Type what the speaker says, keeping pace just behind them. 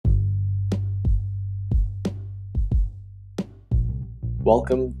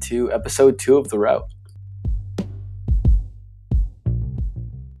Welcome to episode 2 of The Route.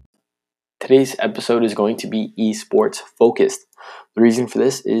 Today's episode is going to be esports focused. The reason for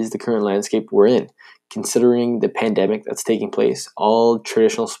this is the current landscape we're in. Considering the pandemic that's taking place, all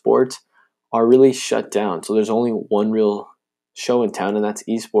traditional sports are really shut down. So there's only one real show in town, and that's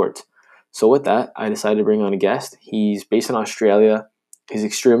esports. So with that, I decided to bring on a guest. He's based in Australia. He's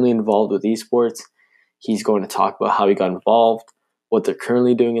extremely involved with esports. He's going to talk about how he got involved, what they're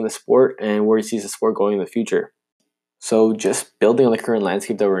currently doing in the sport, and where he sees the sport going in the future. So just building on the current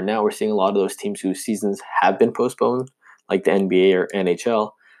landscape that we're in now, we're seeing a lot of those teams whose seasons have been postponed, like the NBA or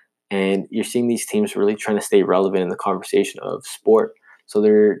NHL, and you're seeing these teams really trying to stay relevant in the conversation of sport. So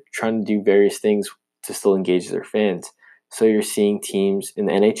they're trying to do various things to still engage their fans. So you're seeing teams in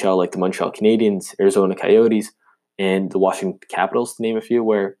the NHL like the Montreal Canadiens, Arizona Coyotes, and the Washington Capitals, to name a few,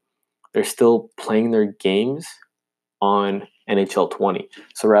 where they're still playing their games on NHL 20.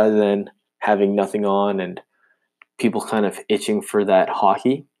 So rather than having nothing on and people kind of itching for that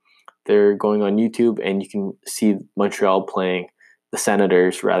hockey, they're going on YouTube and you can see Montreal playing the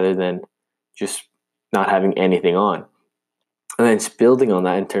Senators rather than just not having anything on. And then it's building on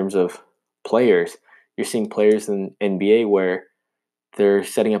that in terms of players. You're seeing players in NBA where they're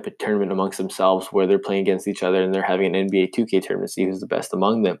setting up a tournament amongst themselves where they're playing against each other and they're having an NBA 2K tournament to see who's the best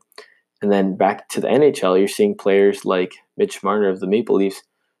among them. And then back to the NHL, you're seeing players like Mitch Marner of the Maple Leafs,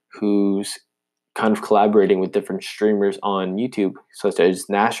 who's kind of collaborating with different streamers on YouTube, such as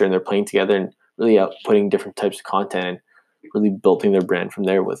Nasher, and they're playing together and really outputting different types of content and really building their brand from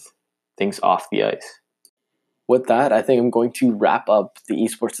there with things off the ice. With that, I think I'm going to wrap up the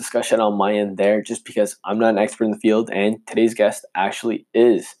esports discussion on my end there, just because I'm not an expert in the field and today's guest actually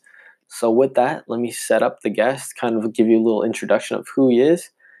is. So with that, let me set up the guest, kind of give you a little introduction of who he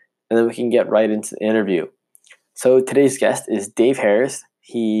is, and then we can get right into the interview. So today's guest is Dave Harris.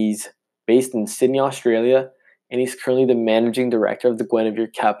 He's based in Sydney, Australia, and he's currently the managing director of the Guinevere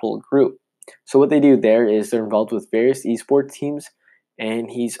Capital Group. So what they do there is they're involved with various esports teams,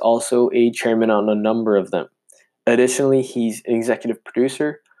 and he's also a chairman on a number of them. Additionally, he's an executive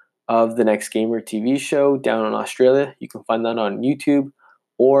producer of the Next Gamer TV show down in Australia. You can find that on YouTube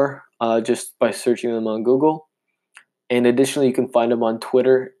or just by searching them on Google. And additionally, you can find him on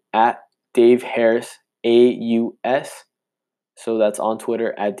Twitter at Dave Harris AUS. So that's on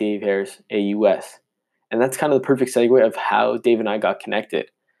Twitter at Dave Harris AUS. And that's kind of the perfect segue of how Dave and I got connected.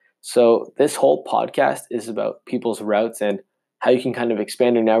 So this whole podcast is about people's routes and how you can kind of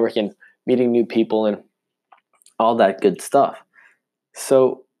expand your network and meeting new people and all that good stuff.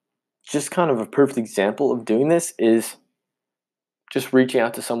 So just kind of a perfect example of doing this is just reaching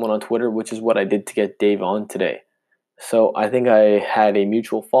out to someone on Twitter, which is what I did to get Dave on today. So I think I had a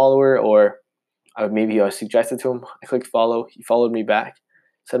mutual follower, or maybe I suggested to him. I clicked follow. He followed me back.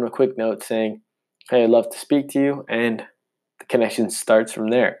 Sent him a quick note saying, "Hey, I'd love to speak to you," and the connection starts from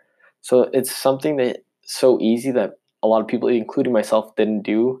there. So it's something that's so easy that a lot of people, including myself, didn't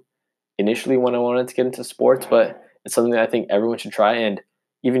do initially when I wanted to get into sports, but it's something that I think everyone should try, and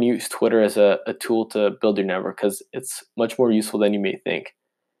even use Twitter as a tool to build your network, because it's much more useful than you may think.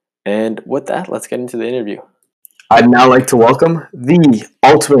 And with that, let's get into the interview. I'd now like to welcome the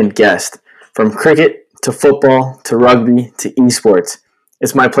ultimate guest, from cricket to football to rugby to esports.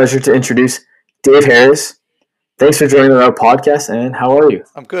 It's my pleasure to introduce Dave Harris. Thanks for joining our podcast, and how are you?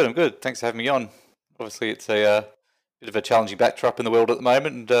 I'm good. Thanks for having me on. Obviously, it's a bit of a challenging backdrop in the world at the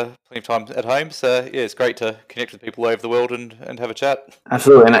moment, and plenty of time at home. So, yeah, it's great to connect with people all over the world and have a chat.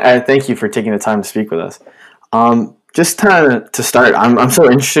 Absolutely, and I thank you for taking the time to speak with us. Just kind of to start, I'm so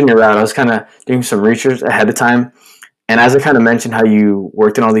interested in your route. I was kind of doing some research ahead of time, and as I kind of mentioned how you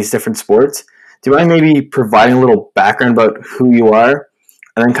worked in all these different sports, do you mind maybe providing a little background about who you are,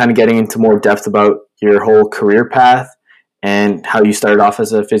 and then kind of getting into more depth about your whole career path and how you started off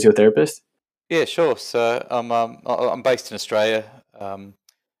as a physiotherapist? Yeah, sure. So, I'm based in Australia,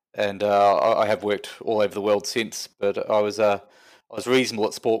 and I have worked all over the world since. But I was reasonable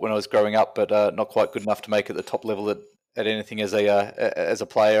at sport when I was growing up, but not quite good enough to make it the top level at anything as a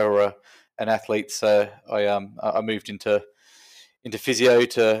player or an athlete. So I moved into physio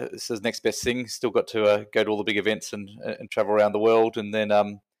to this is the next best thing. Still got to go to all the big events and travel around the world, and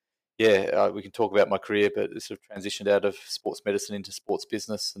then we can talk about my career, but it sort of transitioned out of sports medicine into sports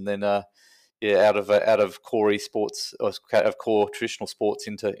business, and then out of core esports, or out of core traditional sports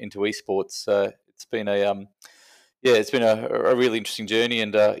into esports. So it's been a really interesting journey,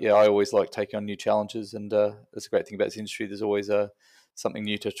 and I always like taking on new challenges, and that's a great thing about this industry. There's always something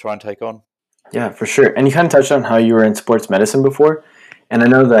new to try and take on. Yeah, for sure. And you kind of touched on how you were in sports medicine before. And I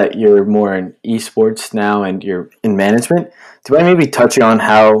know that you're more in esports now and you're in management. Do I maybe touch on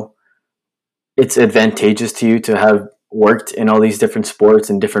how it's advantageous to you to have worked in all these different sports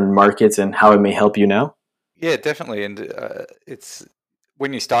and different markets and how it may help you now? Yeah, definitely. And it's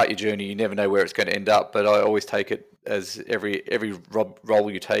when you start your journey, you never know where it's going to end up. But I always take it as every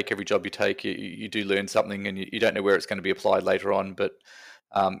role you take, every job you take, you do learn something, and you don't know where it's going to be applied later on. But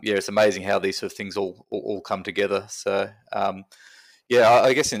yeah, it's amazing how these sort of things all come together. So yeah,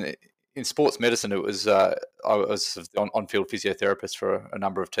 I guess in sports medicine, it was I was sort of on-field physiotherapist for a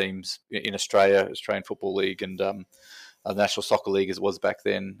number of teams in Australia, Australian Football League, and the National Soccer League as it was back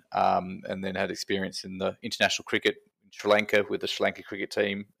then, and then had experience in the international cricket in Sri Lanka with the Sri Lanka cricket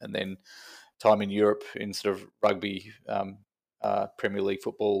team, and then time in Europe in sort of rugby, Premier League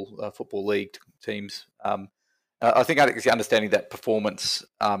football, football league teams. I think understanding that performance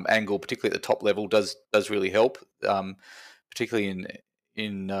angle, particularly at the top level, does really help, particularly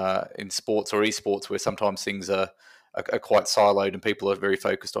in sports or esports, where sometimes things are quite siloed and people are very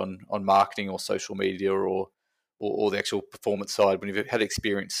focused on marketing or social media or the actual performance side. When you've had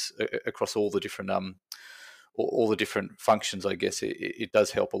experience across all the different all the different functions, I guess it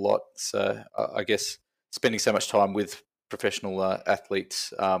does help a lot. So I guess spending so much time with professional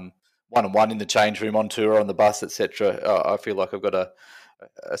athletes, one on one in the change room, on tour, on the bus, etc. I feel like I've got a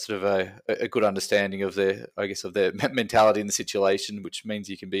sort of a good understanding of their, I guess, of their mentality in the situation, which means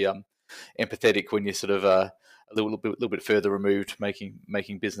you can be empathetic when you're sort of little bit further removed,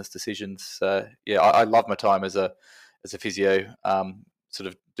 making business decisions. So yeah, I love my time as a physio, sort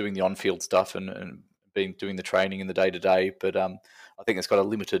of doing the on field stuff and being doing the training in the day to day. But I think it's got a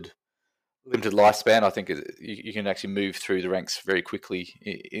limited lifespan. I think you can actually move through the ranks very quickly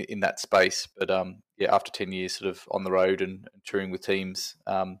in that space. But yeah, after 10 years sort of on the road and touring with teams,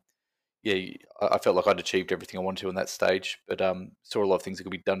 yeah, I felt like I'd achieved everything I wanted to on that stage. But saw a lot of things that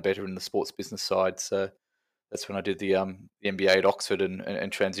could be done better in the sports business side. So that's when I did the MBA at Oxford and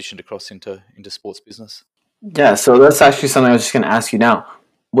transitioned across into sports business. Yeah, so that's actually something I was just going to ask you now.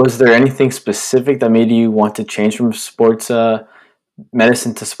 Was there anything specific that made you want to change from sports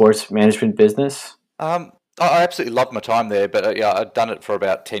medicine to sports management business? I absolutely loved my time there, but yeah, I'd done it for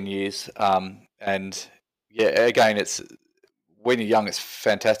about 10 years, and yeah, again, it's when you're young, it's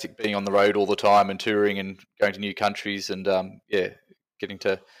fantastic being on the road all the time and touring and going to new countries and yeah, getting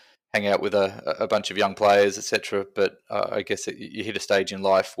to hang out with a bunch of young players, etc. But I guess you hit a stage in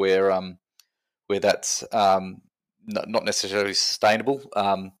life where that's not necessarily sustainable.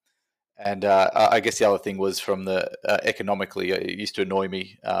 And I guess the other thing was from the economically, it used to annoy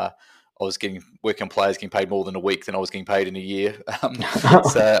me. I was getting working on players getting paid more than a week than I was getting paid in a year.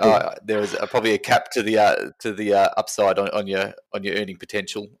 So there was probably a cap to the upside on your earning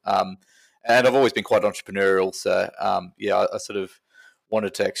potential. And I've always been quite entrepreneurial, so yeah, I sort of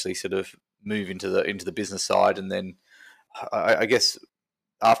wanted to actually sort of move into the business side, and then I guess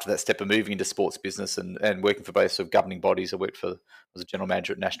after that step of moving into sports business and working for both sort of governing bodies, I worked for was a general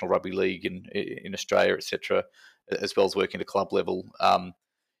manager at National Rugby League in Australia, etc., as well as working at a club level.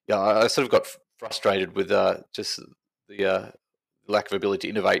 Yeah, I sort of got frustrated with just the lack of ability to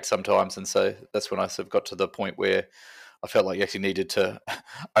innovate sometimes, and so that's when I sort of got to the point where I felt like you actually needed to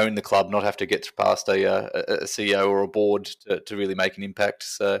own the club, not have to get past a CEO or a board to really make an impact.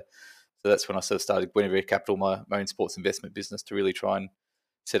 So that's when I sort of started Guinevere Capital, my own sports investment business, to really try and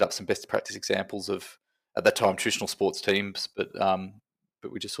set up some best practice examples of at that time traditional sports teams, but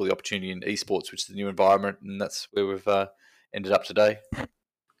we just saw the opportunity in esports, which is a new environment, and that's where we've ended up today.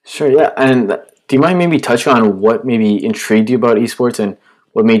 Sure, yeah. And do you mind maybe touching on what maybe intrigued you about esports and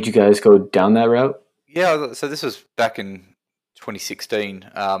what made you guys go down that route? Yeah, so this was back in 2016.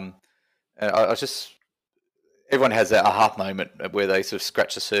 And I just everyone has that aha moment where they sort of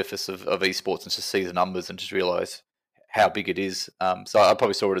scratch the surface of esports and just see the numbers and just realize how big it is. So I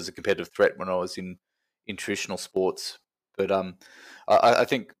probably saw it as a competitive threat when I was in traditional sports, but I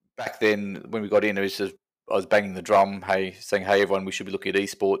think back then when we got in, it was just I was banging the drum, hey, saying, hey, everyone, we should be looking at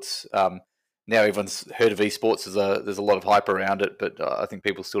esports. Now everyone's heard of esports. There's a lot of hype around it, but I think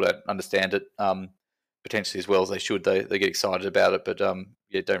people still don't understand it potentially as well as they should. They get excited about it, but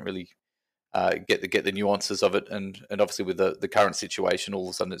yeah, don't really get the nuances of it, and obviously with the current situation, all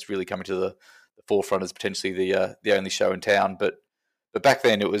of a sudden it's really coming to the forefront as potentially the only show in town. But back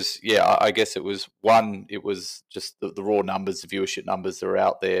then it was yeah, I guess it was one, it was just the raw numbers, the viewership numbers that are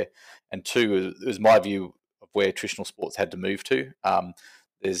out there, and two, it was my view of where traditional sports had to move to.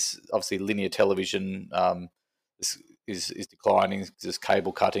 There's obviously linear television. Is declining. There's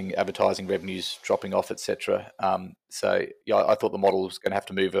cable cutting, advertising revenues dropping off, etc. So yeah, I thought the model was going to have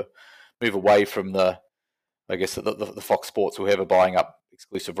to move away from I guess the Fox Sports or whoever buying up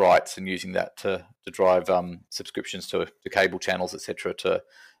exclusive rights and using that to drive subscriptions to cable channels, etc., to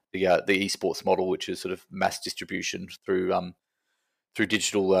the esports model, which is sort of mass distribution through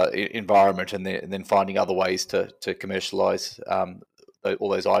digital environment, and then finding other ways to commercialize all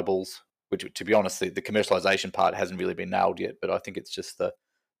those eyeballs. Which, to be honest, the commercialization part hasn't really been nailed yet. But I think it's just the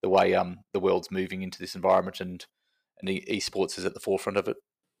way the world's moving into this environment, and esports is at the forefront of it.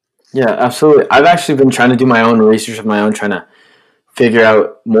 Yeah, absolutely. I've actually been trying to do my own research of my own, trying to figure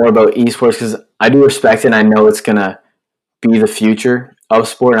out more about esports because I do respect it and I know it's going to be the future of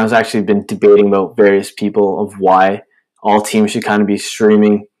sport. And I was actually been debating about various people of why all teams should kind of be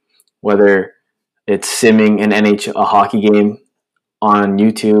streaming, whether it's simming an a hockey game on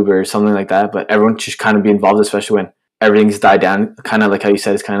YouTube or something like that. But everyone should kind of be involved, especially when everything's died down. Kind of like how you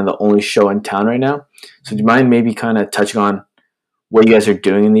said, it's kind of the only show in town right now. So do you mind maybe kind of touching on what you guys are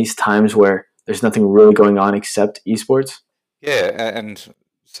doing in these times where there's nothing really going on except esports? Yeah, and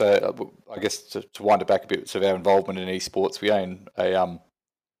so I guess to wind it back a bit, sort of our involvement in esports, we own a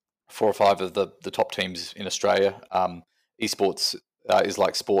 4 or 5 of the top teams in Australia. Esports is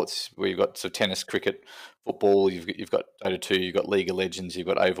like sports where you've got tennis, cricket, football. You've got Dota 2, you've got League of Legends, you've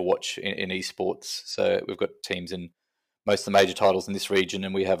got Overwatch in esports. So we've got teams in most of the major titles in this region,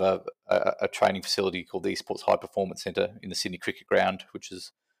 and we have a training facility called the Esports High Performance Centre in the Sydney Cricket Ground, which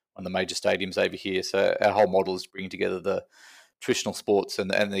is one of the major stadiums over here. So our whole model is bringing together the traditional sports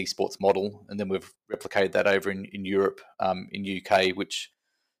and the esports model, and then we've replicated that over in Europe, in UK, which,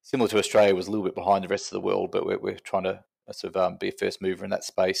 similar to Australia, was a little bit behind the rest of the world, but we're trying to be a first mover in that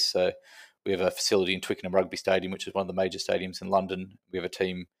space. So we have a facility in Twickenham Rugby Stadium, which is one of the major stadiums in London. We have a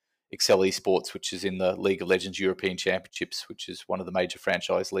team, Excel Esports, which is in the League of Legends European Championships, which is one of the major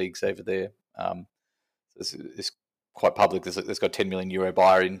franchise leagues over there. It's quite public. There's got a €10 million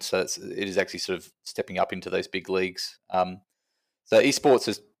buyer in, so it is actually sort of stepping up into those big leagues. So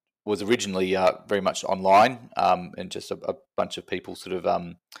esports was originally very much online, and just a bunch of people sort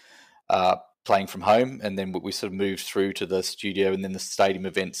of playing from home, and then we sort of moved through to the studio and then the stadium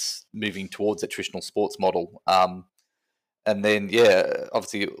events, moving towards that traditional sports model. And then,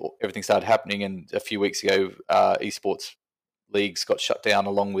 obviously everything started happening, and a few weeks ago, esports leagues got shut down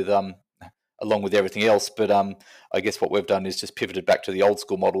along with everything else. But I guess what we've done is just pivoted back to the old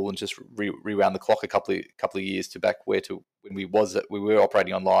school model and just rewound the clock a couple of years to back when we were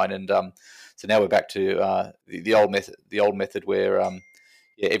operating online, and so now we're back to the old method where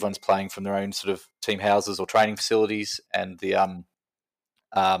everyone's playing from their own sort of team houses or training facilities, and the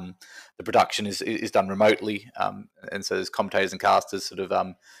production is done remotely, and so there's commentators and casters sort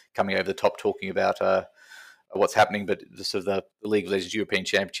of coming over the top talking about what's happening. But the League of Legends European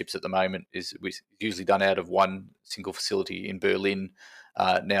Championships at the moment is usually done out of one single facility in Berlin.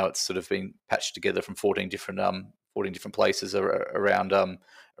 Now it's sort of been patched together from 14 different places around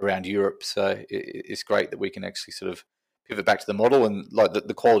Europe. So it's great that we can actually sort of pivot back to the model, and like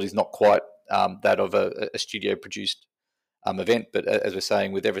the quality is not quite that of a studio produced event, but as we're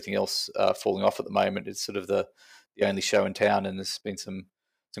saying, with everything else falling off at the moment, it's sort of the only show in town. And there's been some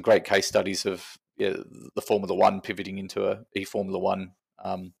great case studies of the Formula One pivoting into a e-Formula One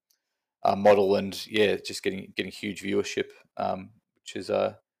model, and just getting huge viewership, which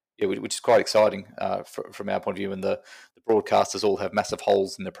is quite exciting from our point of view. And the broadcasters all have massive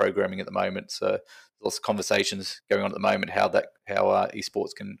holes in their programming at the moment, so lots of conversations going on at the moment how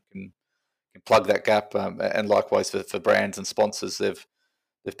esports can plug that gap, and likewise for brands and sponsors, they've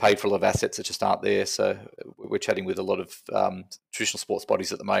paid for a lot of assets that just aren't there. So we're chatting with a lot of traditional sports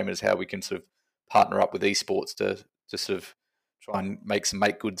bodies at the moment as how we can sort of partner up with esports to sort of try and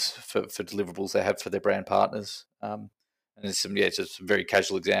make goods for deliverables they have for their brand partners. And there's just some very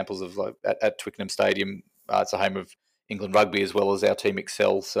casual examples of, like, at Twickenham Stadium. It's a home of England Rugby as well as our team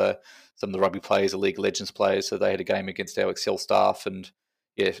Excel. So some of the rugby players are League of Legends players, so they had a game against our Excel staff, and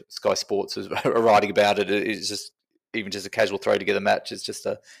Sky Sports is writing about it. It's just even just a casual throw together match. It's just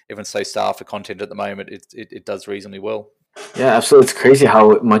everyone's so starved for content at the moment. It does reasonably well. Yeah, absolutely. It's crazy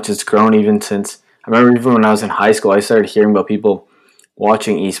how much it's grown even since. I remember even when I was in high school, I started hearing about people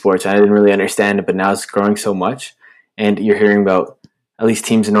watching esports. And I didn't really understand it, but now it's growing so much. And you're hearing about at least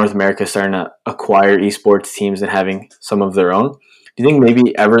teams in North America starting to acquire esports teams and having some of their own. Do you think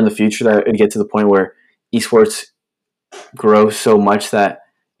maybe ever in the future that it would get to the point where esports grow so much that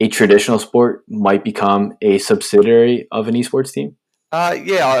a traditional sport might become a subsidiary of an esports team?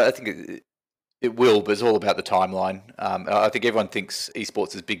 I think it will, but it's all about the timeline. I think everyone thinks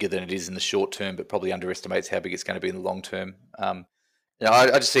esports is bigger than it is in the short term, but probably underestimates how big it's going to be in the long term. I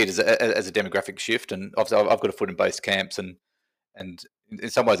just see it as a demographic shift, and obviously I've got a foot in both camps, and and in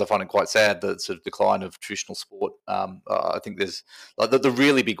some ways I find it quite sad, the sort of decline of traditional sport. I think there's like the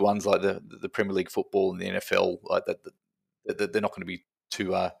really big ones like the Premier League football and the NFL, like that they're not going to be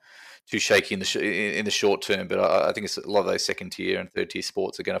too shaky in the short term. But I think it's a lot of those second tier and third tier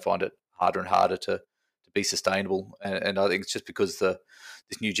sports are going to find it harder and harder to be sustainable. And I think it's just because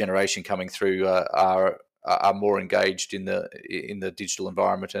this new generation coming through are more engaged in the digital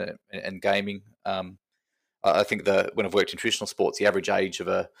environment and gaming. I think that when I've worked in traditional sports, the average age of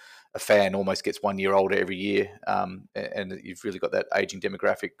a fan almost gets 1 year older every year, and you've really got that aging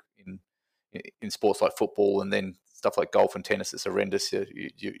demographic in sports like football, and then stuff like golf and tennis. It's horrendous.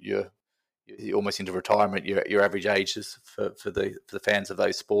 You're almost into retirement. Your average age is for the fans of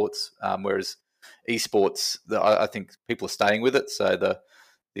those sports, whereas esports, I think people are staying with it. So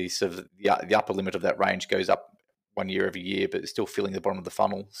the sort of the upper limit of that range goes up 1 year every year, but it's still filling the bottom of the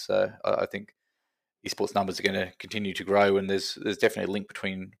funnel. So I think esports numbers are going to continue to grow, and there's definitely a link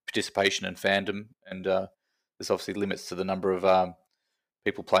between participation and fandom, and there's obviously limits to the number of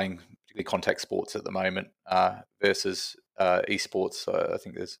people playing particularly contact sports at the moment versus esports. So I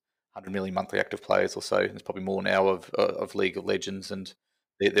think there's 100 million monthly active players or so. There's probably more now of League of Legends, and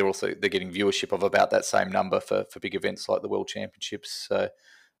they're getting viewership of about that same number for big events like the World Championships. So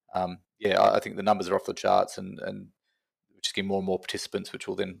I think the numbers are off the charts, and we're just getting more and more participants, which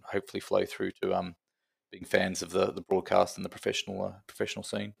will then hopefully flow through to being fans of the broadcast and the professional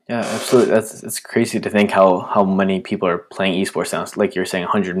scene. Yeah, absolutely. It's crazy to think how many people are playing esports now. Like you're saying,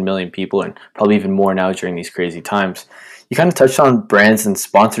 100 million people, and probably even more now during these crazy times. You kind of touched on brands and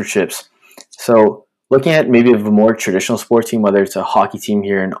sponsorships. So looking at maybe of a more traditional sport team, whether it's a hockey team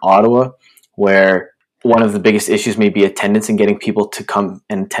here in Ottawa, where one of the biggest issues may be attendance and getting people to come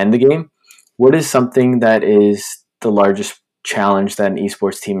and attend the game. What is something that is the largest challenge that an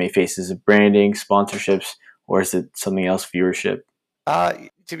esports team may face? Is it branding, sponsorships, or is it something else, viewership?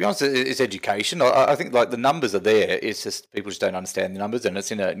 To be honest, it's education. I think like the numbers are there. It's just people just don't understand the numbers, and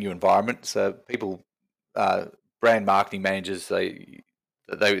it's in a new environment. So people, uh, brand marketing managers, they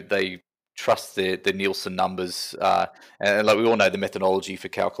trust the Nielsen numbers, and like we all know, the methodology for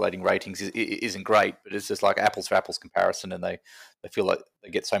calculating ratings isn't great. But it's just like apples for apples comparison, and they feel like they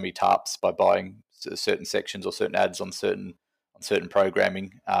get so many tarps by buying certain sections or certain ads on certain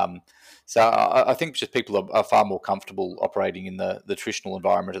programming. So I think just people are far more comfortable operating in the traditional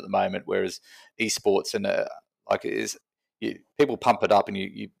environment at the moment, whereas esports and like it is, people pump it up, and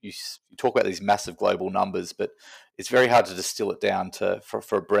you talk about these massive global numbers, but it's very hard to distill it down to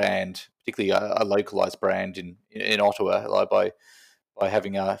for a brand, particularly a localized brand in Ottawa, like by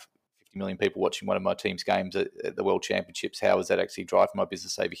having 50 million people watching one of my team's games at the World Championships. How is that actually driving my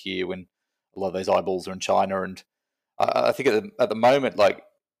business over here when a lot of those eyeballs are in China? And I think at the moment, like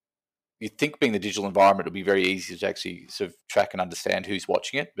you'd think being the digital environment would be very easy to actually sort of track and understand who's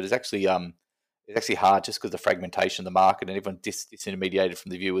watching it, but it's actually hard just because of the fragmentation of the market, and everyone disintermediated from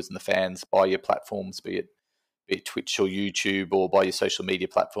the viewers and the fans by your platforms, be it Twitch or YouTube, or by your social media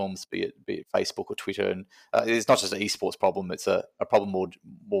platforms, be it Facebook or Twitter. And it's not just an esports problem; it's a problem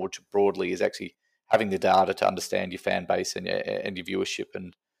more broadly, is actually having the data to understand your fan base and your viewership.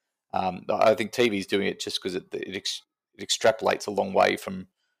 And I think TV is doing it just because it extrapolates a long way from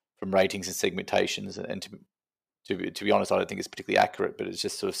ratings and segmentations. And to be honest, I don't think it's particularly accurate, but it's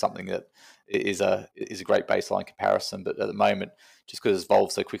just sort of something that is a great baseline comparison. But at the moment, just because it's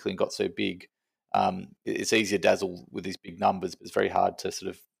evolved so quickly and got so big, it's easy to dazzle with these big numbers, but it's very hard to sort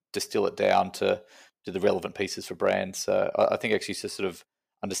of distill it down to the relevant pieces for brands. So I think actually just sort of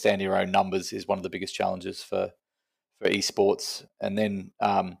understanding your own numbers is one of the biggest challenges for esports. And then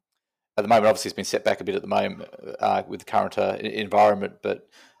at the moment, obviously, it's been set back a bit at the moment with the current environment, but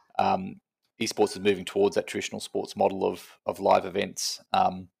esports is moving towards that traditional sports model of live events.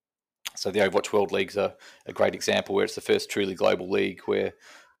 So the Overwatch World League's a great example, where it's the first truly global league where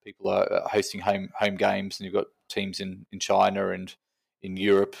people are hosting home games, and you've got teams in China and in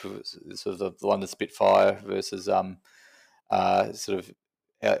Europe, sort of the London Spitfire versus sort of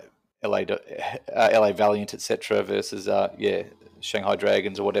uh, LA Valiant, etc., versus Shanghai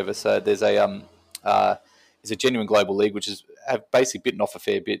Dragons or whatever. So it's a genuine global league, which have basically bitten off a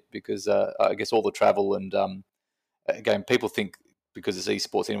fair bit because I guess all the travel and again, people think because it's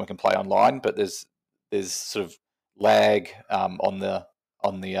esports anyone can play online, but there's sort of lag on the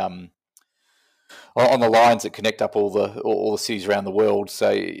lines that connect up all the cities around the world.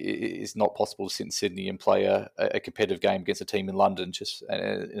 So it's not possible to sit in Sydney and play a competitive game against a team in London.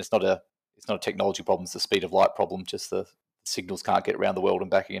 And it's not a technology problem; it's the speed of light problem. Just the signals can't get around the world and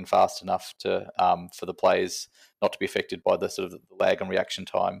back again fast enough to for the players not to be affected by the sort of the lag and reaction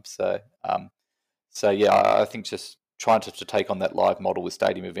time. So yeah, I think just trying to take on that live model with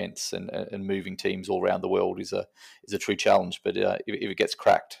stadium events and moving teams all around the world is a true challenge. But if it gets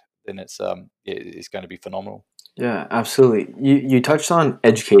cracked, then it's going to be phenomenal. Yeah, absolutely. You touched on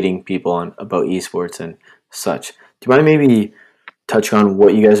educating people on about esports and such. Do you mind maybe touch on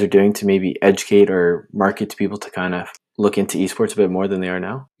what you guys are doing to maybe educate or market to people to kind of look into esports a bit more than they are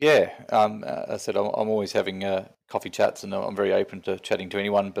now? Yeah, I said I'm always having coffee chats, and I'm very open to chatting to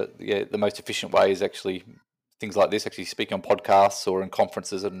anyone. But yeah, the most efficient way is actually things like this, actually speaking on podcasts or in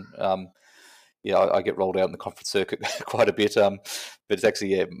conferences, and yeah, I get rolled out in the conference circuit quite a bit. But it's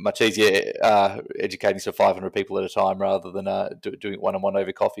actually much easier educating sort of 500 people at a time rather than doing it one-on-one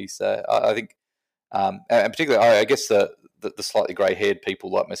over coffee. So I think, and particularly, I guess the slightly grey-haired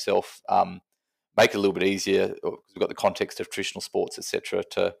people like myself make it a little bit easier because we've got the context of traditional sports, etc.,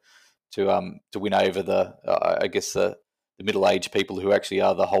 to win over I guess the middle-aged people who actually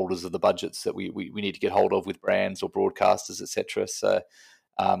are the holders of the budgets that we need to get hold of with brands or broadcasters, etc. So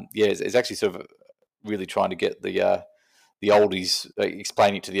yeah, it's actually sort of really trying to get the oldies,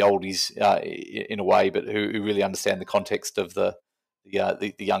 explaining it to the oldies in a way, but who really understand the context of the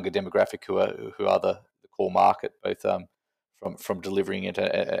younger demographic who are the core market, both from delivering it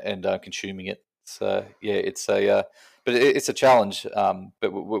and consuming it. So yeah, but it's a challenge.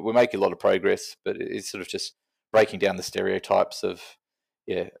 But we're making a lot of progress. But it's sort of just breaking down the stereotypes of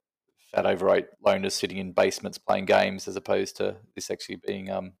yeah, fat overweight loners sitting in basements playing games, as opposed to this actually being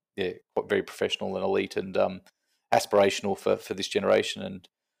yeah, quite very professional and elite and aspirational for this generation. And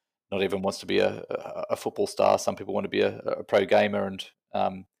not everyone wants to be a football star. Some people want to be a pro gamer, and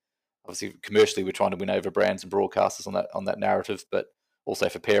obviously commercially we're trying to win over brands and broadcasters on that narrative. But also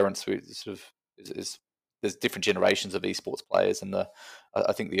for parents, we sort of there's different generations of esports players, and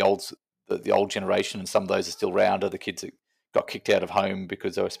I think the old generation, and some of those are still around, are the kids that got kicked out of home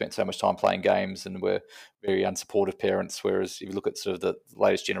because they were spent so much time playing games and were very unsupportive parents. Whereas if you look at sort of the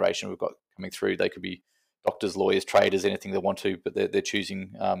latest generation we've got coming through, they could be doctors, lawyers, traders, anything they want to, but they're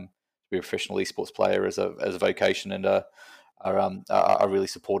choosing to be a professional esports player as a vocation, and are really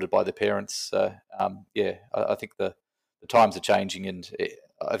supported by their parents. Yeah, I think the times are changing, and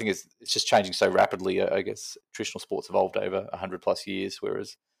I think it's just changing so rapidly. I guess traditional sports evolved over 100+ years,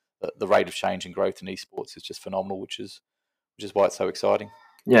 whereas the rate of change and growth in esports is just phenomenal, which is why it's so exciting.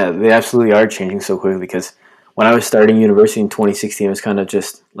 Yeah, they absolutely are changing so quickly because when I was starting university in 2016, it was kind of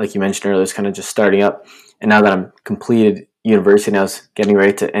just, like you mentioned earlier, it was kind of just starting up. And now that I'm completed university and I was getting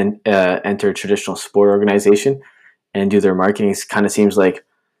ready to enter a traditional sport organization and do their marketing, it kind of seems like,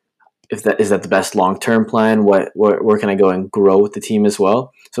 if that is that the best long term plan? Where can I go and grow with the team as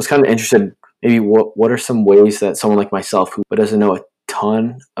well? So it's kind of interested. Maybe what are some ways that someone like myself who doesn't know a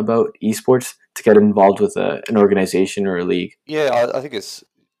ton about esports to get involved with an organization or a league? Yeah, I think it's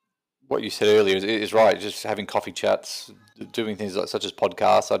what you said earlier is right. Just having coffee chats, doing things such as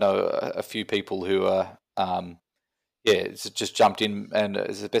podcasts. I know a few people who are yeah, it's just jumped in, and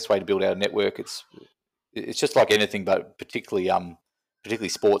it's the best way to build out a network. It's just like anything, but particularly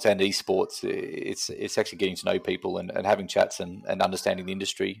sports and esports. It's actually getting to know people and having chats and understanding the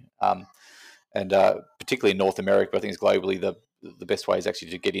industry. And particularly in North America, but I think it's globally the best way is actually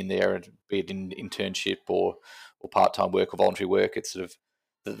to get in there, and be it in internship or part time work or voluntary work. It's sort of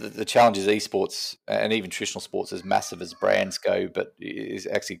the challenge is esports and even traditional sports, as massive as brands go, but is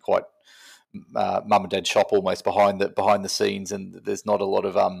actually quite mum and dad shop almost behind the scenes, and there's not a lot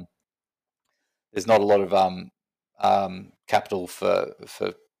of capital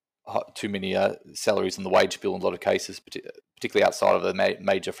for too many salaries on the wage bill in a lot of cases, particularly outside of the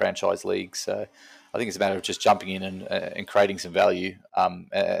major franchise leagues. So I think it's a matter of just jumping in and creating some value,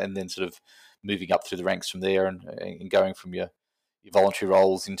 and then sort of moving up through the ranks from there, and going from your voluntary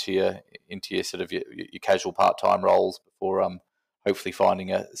roles into your sort of your casual part time roles before hopefully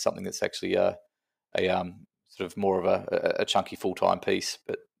finding something that's actually a sort of more of a chunky full time piece.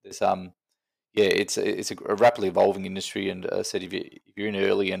 But there's yeah, it's a rapidly evolving industry, and said if you're in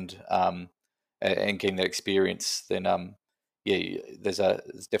early and getting that experience, then yeah, there's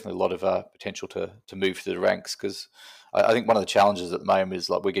definitely a lot of potential to move through the ranks, because I think one of the challenges at the moment is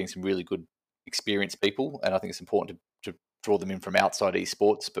like we're getting some really good experienced people, and I think it's important to draw them in from outside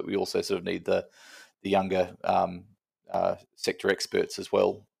esports, but we also sort of need the younger sector experts as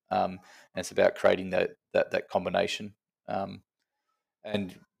well, and it's about creating that combination.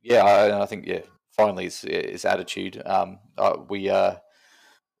 And yeah, I think yeah, finally is attitude. We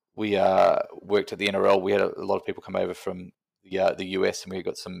worked at the NRL. We had a lot of people come over from the US, and we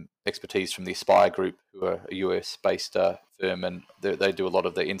got some expertise from the Aspire Group, who are a US based firm, and they do a lot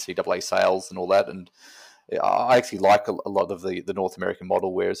of the NCAA sales and all that. And I actually like a lot of the North American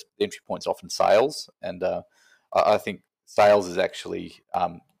model, whereas the entry point is often sales, and I think sales is actually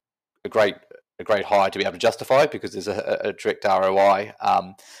a great hire to be able to justify because there's a direct ROI,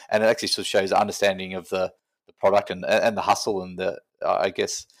 and it actually sort of shows understanding of the product and the hustle and the I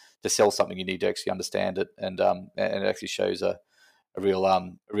guess to sell something you need to actually understand it, and it actually shows a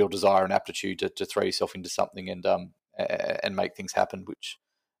real desire and aptitude to throw yourself into something and make things happen,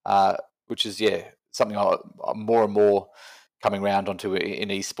 uh, which is something I'm more and more coming around onto in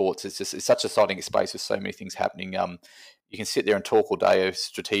esports. It's such a exciting space with so many things happening. You can sit there and talk all day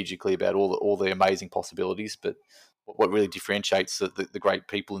strategically about all the amazing possibilities, but what really differentiates the great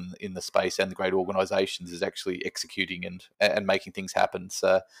people in the space and the great organisations is actually executing and making things happen.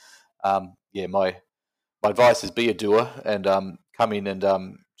 So my advice is be a doer and come in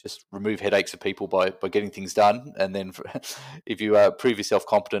and just remove headaches for people by getting things done. And then if you prove yourself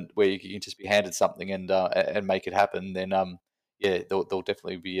competent where you can just be handed something and make it happen, then there'll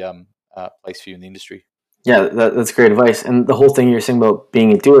definitely be a place for you in the industry. Yeah, that's great advice. And the whole thing you're saying about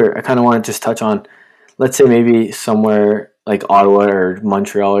being a doer, I kind of want to just touch on, let's say maybe somewhere like Ottawa or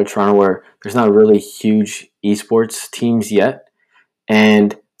Montreal or Toronto where there's not really huge esports teams yet,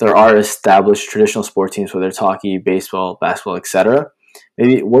 and there are established traditional sport teams, whether it's hockey, baseball, basketball, etc.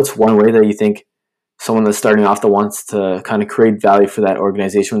 Maybe what's one way that you think someone that's starting off that wants to kind of create value for that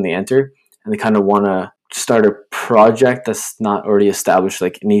organization when they enter, and they kind of want to start a project that's not already established,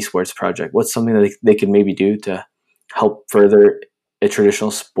 like an esports project? What's something that they could maybe do to help further a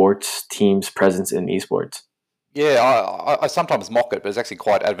traditional sports team's presence in esports? Yeah, I sometimes mock it, but it's actually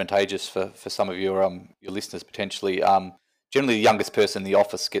quite advantageous for some of your listeners potentially. Generally, the youngest person in the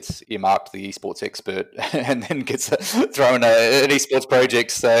office gets earmarked the esports expert, and then gets thrown an esports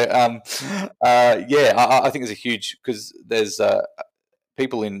project. So, I think it's a huge because there's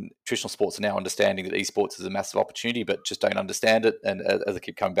people in traditional sports are now understanding that esports is a massive opportunity, but just don't understand it. And as I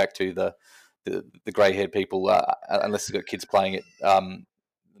keep coming back to the grey haired people, unless they've got kids playing it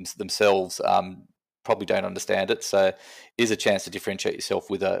themselves, probably don't understand it. So it is a chance to differentiate yourself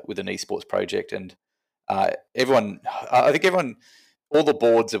with an esports project. And I think everyone, all the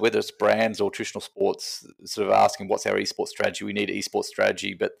boards, whether it's brands or traditional sports, sort of asking what's our esports strategy. We need an esports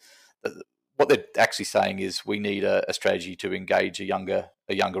strategy, but what they're actually saying is we need a strategy to engage a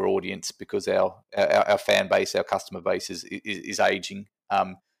younger audience because our fan base, our customer base is aging.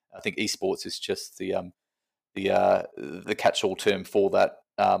 I think esports is just the catch-all term for that.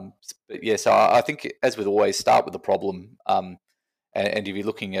 But yeah, so I think as with always, start with the problem. And if you're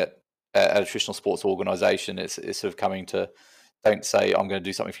looking at a traditional sports organisation, it's sort of coming to don't say I'm going to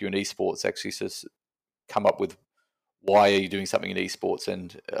do something for you in esports. Actually, just come up with why are you doing something in esports,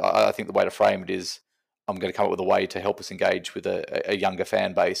 and I think the way to frame it is I'm going to come up with a way to help us engage with a younger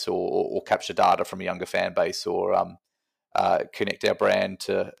fan base, or capture data from a younger fan base, or connect our brand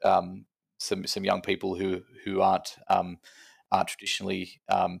to some young people who aren't traditionally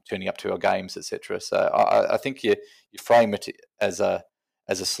turning up to our games, etc. So I think you frame it as a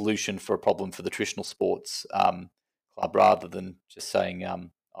solution for a problem for the traditional sports club, rather than just saying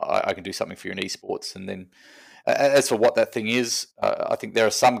I can do something for you in esports. And then as for what that thing is, I think there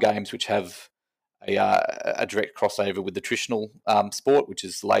are some games which have a direct crossover with the traditional sport, which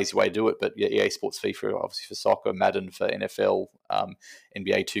is the lazy way to do it. But yeah, EA Sports FIFA, obviously for soccer, Madden for NFL, NBA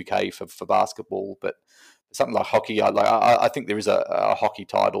 2K for basketball. But something like hockey, I think there is a hockey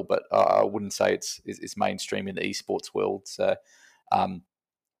title, but I wouldn't say it's mainstream in the esports world. So um,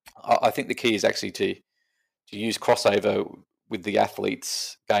 I think the key is actually to use crossover with the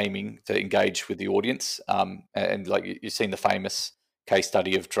athletes gaming to engage with the audience. And like you've seen the famous case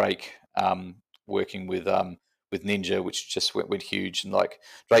study of Drake working with Ninja, which just went huge. And like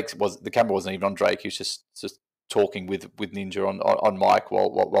the camera wasn't even on Drake; he was just talking with Ninja on mic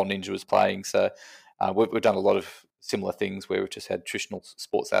while Ninja was playing. So we've done a lot of similar things where we've just had traditional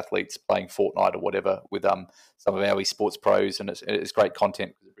sports athletes playing Fortnite or whatever with some of our esports pros, and it's great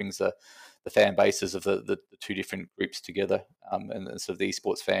content because it brings the fan bases of the two different groups together. And sort of the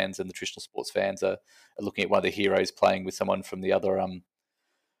esports fans and the traditional sports fans are looking at one of the heroes playing with someone from the other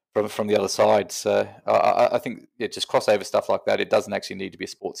from the other side. So I think just crossover stuff like that. It doesn't actually need to be a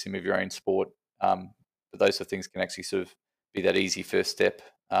sports sim of your own sport, but those sort of things can actually sort of be that easy first step.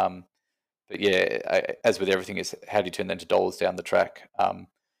 But yeah, as with everything, it's how do you turn that into dollars down the track?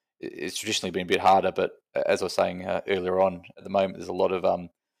 It's traditionally been a bit harder, but as I was saying earlier on, at the moment there's a lot of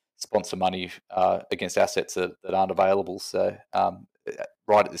sponsor money against assets that aren't available. So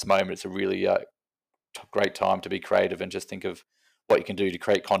right at this moment, it's a really great time to be creative and just think of what you can do to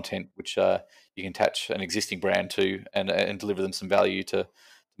create content which you can attach an existing brand to and deliver them some value to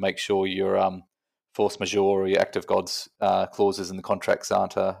make sure your force majeure or your act of God's clauses in the contracts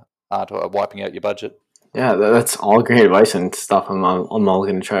aren't wiping out your budget. Yeah, that's all great advice and stuff. I'm all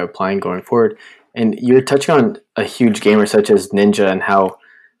going to try applying going forward. And you're touching on a huge gamer such as Ninja and how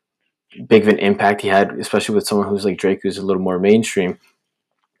big of an impact he had, especially with someone who's like Drake, who's a little more mainstream.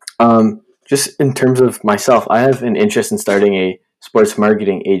 Just in terms of myself, I have an interest in starting a sports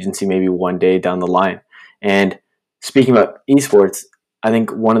marketing agency maybe one day down the line. And speaking about esports, I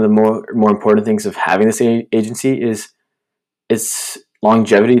think one of the more important things of having this agency is its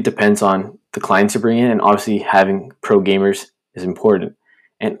longevity depends on the clients you bring in, and obviously having pro gamers is important.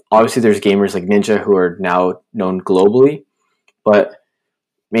 And obviously, there's gamers like Ninja who are now known globally, but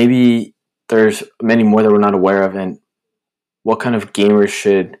maybe there's many more that we're not aware of. And what kind of gamers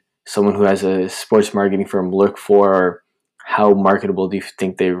should someone who has a sports marketing firm look for, or how marketable do you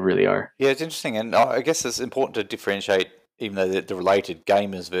think they really are? Yeah, it's interesting, and I guess it's important to differentiate, even though they're related,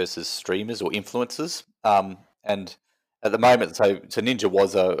 gamers versus streamers or influencers. And at the moment, so Ninja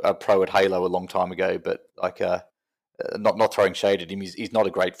was a pro at Halo a long time ago, but like not throwing shade at him, he's not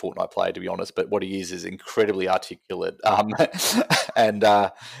a great Fortnite player to be honest. But what he is incredibly articulate, and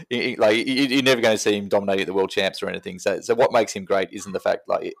you're never going to see him dominate the world champs or anything. So what makes him great isn't the fact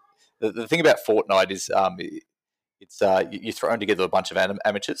like the thing about Fortnite is it's you're throwing together a bunch of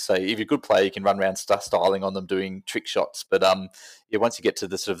amateurs. So if you're a good player, you can run around styling on them, doing trick shots. But yeah, once you get to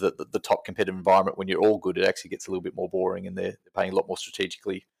the sort of the top competitive environment, when you're all good, it actually gets a little bit more boring, and they're playing a lot more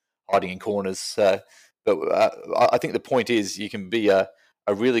strategically, hiding in corners. But I think the point is you can be a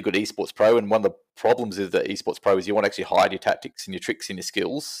really good esports pro, and one of the problems with the esports pro is you want to actually hide your tactics and your tricks and your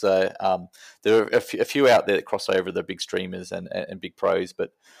skills. So there are a few out there that cross over the big streamers and big pros,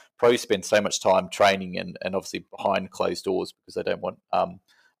 but pros spend so much time training and obviously behind closed doors because they don't want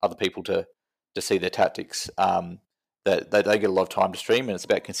other people to see their tactics. That they get a lot of time to stream, and it's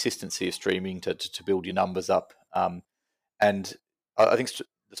about consistency of streaming to build your numbers up. And I think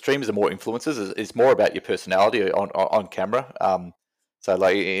the streamers are more influencers. It's more about your personality on camera. So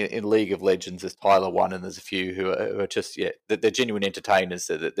like in League of Legends, there's Tyler One, and there's a few who are just they're genuine entertainers.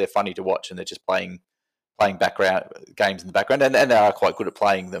 They're funny to watch, and they're just playing background games in the background, and they are quite good at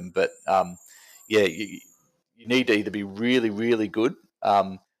playing them. But yeah, you need to either be really, really good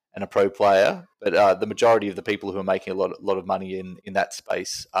and a pro player, but the majority of the people who are making a lot of money in that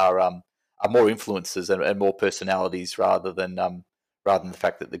space are more influencers and more personalities rather than the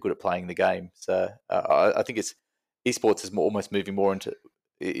fact that they're good at playing the game. So I think it's esports is almost moving more into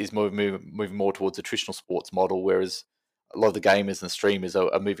is moving more towards a traditional sports model, whereas a lot of the gamers and the streamers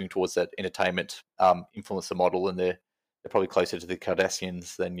are moving towards that entertainment influencer model, and they're probably closer to the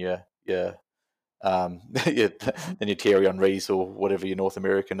Kardashians than your than your Thierry Henry's or whatever your North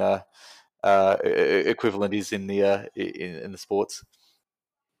American equivalent is in the sports.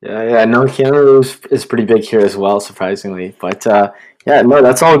 Yeah. No, Keanu is pretty big here as well, surprisingly. But yeah, no,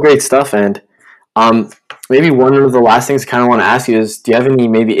 that's all great stuff. And um, maybe one of the last things I kind of want to ask you is, do you have any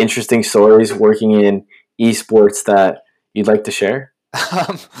maybe interesting stories working in esports that you'd like to share?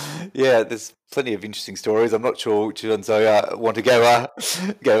 Um, yeah, there's plenty of interesting stories. I'm not sure which ones I want to go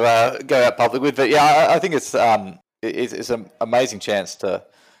out public with, but yeah, I think it's an amazing chance to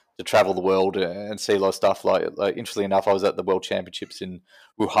travel the world and see a lot of stuff. Like interestingly enough, I was at the World Championships in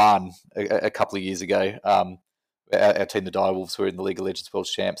Wuhan a couple of years ago. Our team, the Direwolves, were in the League of Legends World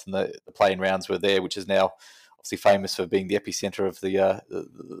Champs, and the playing rounds were there, which is now obviously famous for being the epicenter of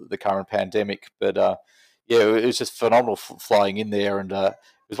the current pandemic. But yeah, it was just phenomenal flying in there, and it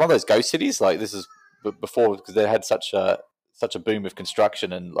was one of those ghost cities. Like this is before because they had such a boom of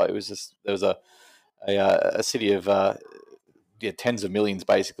construction, and like it was just there was a city of yeah, tens of millions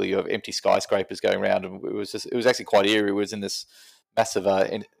basically of empty skyscrapers going around, and it was actually quite eerie. It was in this massive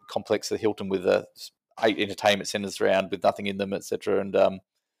complex, the Hilton, with 8 entertainment centers around with nothing in them, etc. And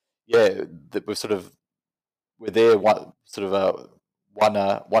yeah, that we're there one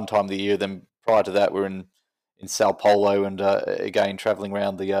time of the year. Then prior to that, we're in Sao Paulo, and again traveling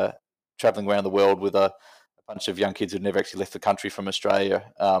around the world with a bunch of young kids who'd never actually left the country from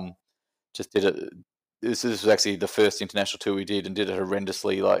Australia. Just did it. This was actually the first international tour we did, and did it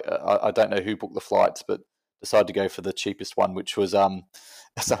horrendously. Like I don't know who booked the flights, but decided to go for the cheapest one, which was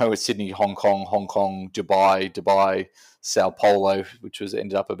somewhere with Sydney, Hong Kong, Dubai, Sao Paulo, which was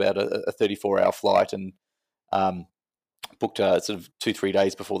ended up about a 34-hour flight, and um, booked sort of 2-3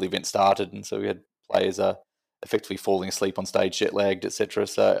 days before the event started, and so we had players effectively falling asleep on stage, jet lagged, etc.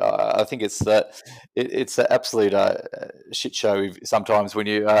 So I think it's an absolute shit show sometimes when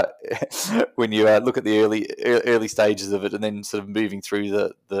you when you look at the early stages of it, and then sort of moving through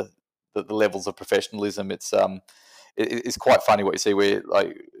the levels of professionalism. It's quite funny what you see where,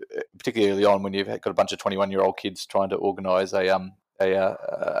 like, particularly early on, when you've got a bunch of 21-year-old kids trying to organise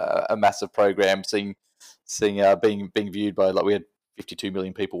a massive program, being viewed by, like, we had 52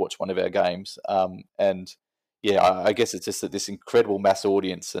 million people watch one of our games, and yeah, I guess it's just that this incredible mass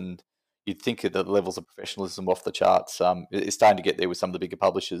audience, and you'd think that the levels of professionalism off the charts. It's starting to get there with some of the bigger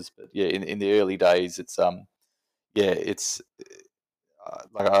publishers, but yeah, in the early days, it's like,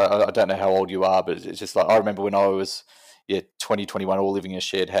 I don't know how old you are, but it's just like, I remember when I was 20, 21, all living in a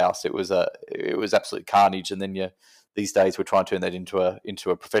shared house. It was absolute carnage, and then these days we're trying to turn that into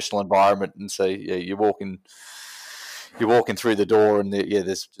a professional environment, and so yeah, you're walking through the door, and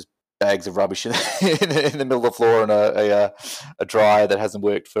there's just bags of rubbish in in the middle of the floor, and a dryer that hasn't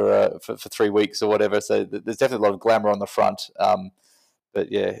worked for 3 weeks or whatever. So there's definitely a lot of glamour on the front. But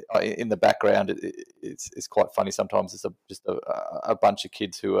yeah, in the background, it's quite funny sometimes. It's just a bunch of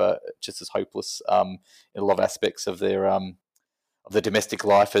kids who are just as hopeless in a lot of aspects of their domestic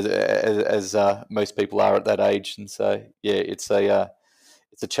life as most people are at that age. And so yeah, it's a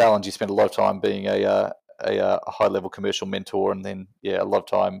challenge. You spend a lot of time being a high level commercial mentor, and then a lot of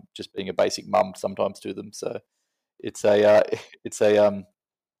time just being a basic mum sometimes to them. So it's a it's a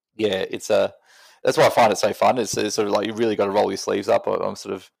it's a that's why I find it so fun. It's sort of like, you really got to roll your sleeves up. I'm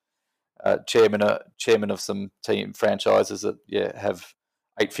sort of chairman of some team franchises that have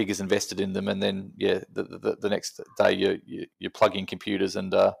 8 figures invested in them, and then the next day you're plugging computers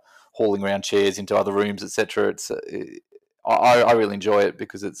and hauling around chairs into other rooms, etc. I really enjoy it,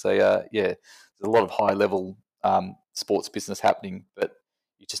 because it's there's a lot of high level sports business happening, but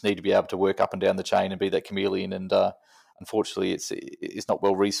you just need to be able to work up and down the chain and be that chameleon. And unfortunately, it's not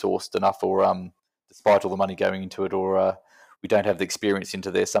well resourced enough, or despite all the money going into it, or we don't have the experience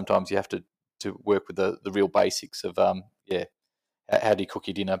into there. Sometimes you have to work with the real basics of how do you cook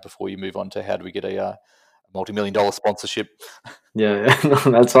your dinner before you move on to how do we get a multi-million-dollar sponsorship. Yeah, no,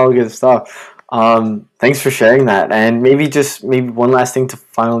 that's all good stuff. Thanks for sharing that. And maybe one last thing to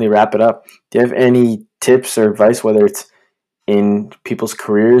finally wrap it up. Do you have any tips or advice, whether it's in people's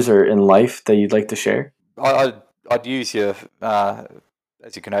careers or in life, that you'd like to share? I'd use your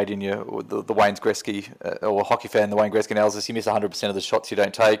as a Canadian, the Wayne Gretzky, or a hockey fan, the Wayne Gretzky analysis. You miss 100% of the shots you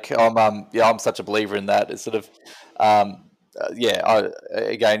don't take. I'm such a believer in that. It's sort of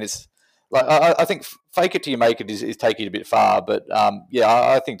again, it's like, I think fake it till you make it is taking it a bit far, but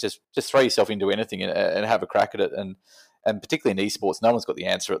I think just throw yourself into anything, and have a crack at it, and particularly in esports, no one's got the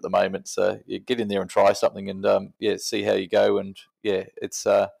answer at the moment. So you get in there and try something, and see how you go, and it's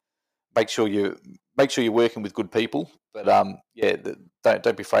make sure you're working with good people, but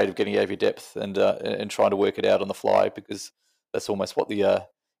don't be afraid of getting over your depth, and trying to work it out on the fly, because that's almost what the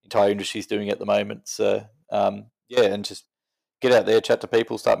entire industry is doing at the moment. So and just get out there, chat to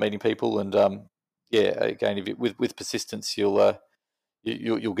people, start meeting people, and again, if with persistence, you'll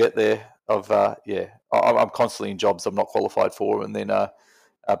get there. I'm constantly in jobs I'm not qualified for, and then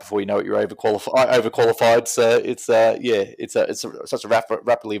before you know it, you're overqualified. So it's such a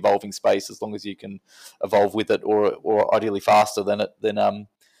rapidly evolving space. As long as you can evolve with it, or ideally faster than it, then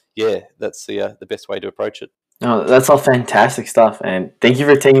that's the best way to approach it. No, that's all fantastic stuff. And thank you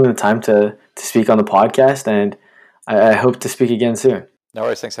for taking the time to speak on the podcast. And I hope to speak again soon. No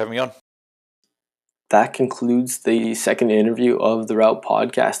worries. Thanks for having me on. That concludes the second interview of the Route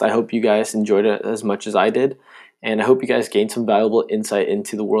podcast. I hope you guys enjoyed it as much as I did. And I hope you guys gained some valuable insight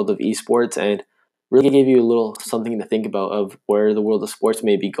into the world of esports, and really gave you a little something to think about of where the world of sports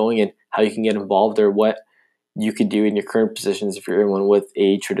may be going, and how you can get involved, or what you could do in your current positions if you're in one with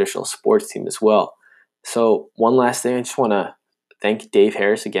a traditional sports team as well. So one last thing, I just want to thank Dave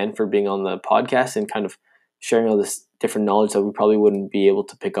Harris again for being on the podcast and kind of sharing all this different knowledge that we probably wouldn't be able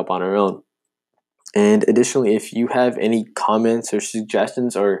to pick up on our own. And additionally, if you have any comments or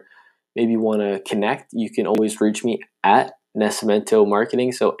suggestions, or maybe want to connect, you can always reach me at Nascimento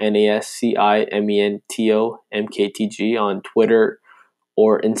Marketing, so NASCIMENTO MKTG on Twitter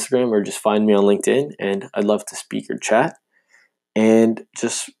or Instagram, or just find me on LinkedIn, and I'd love to speak or chat. And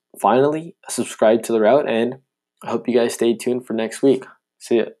just finally, subscribe to The Route, and I hope you guys stay tuned for next week.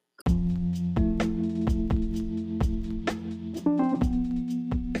 See ya.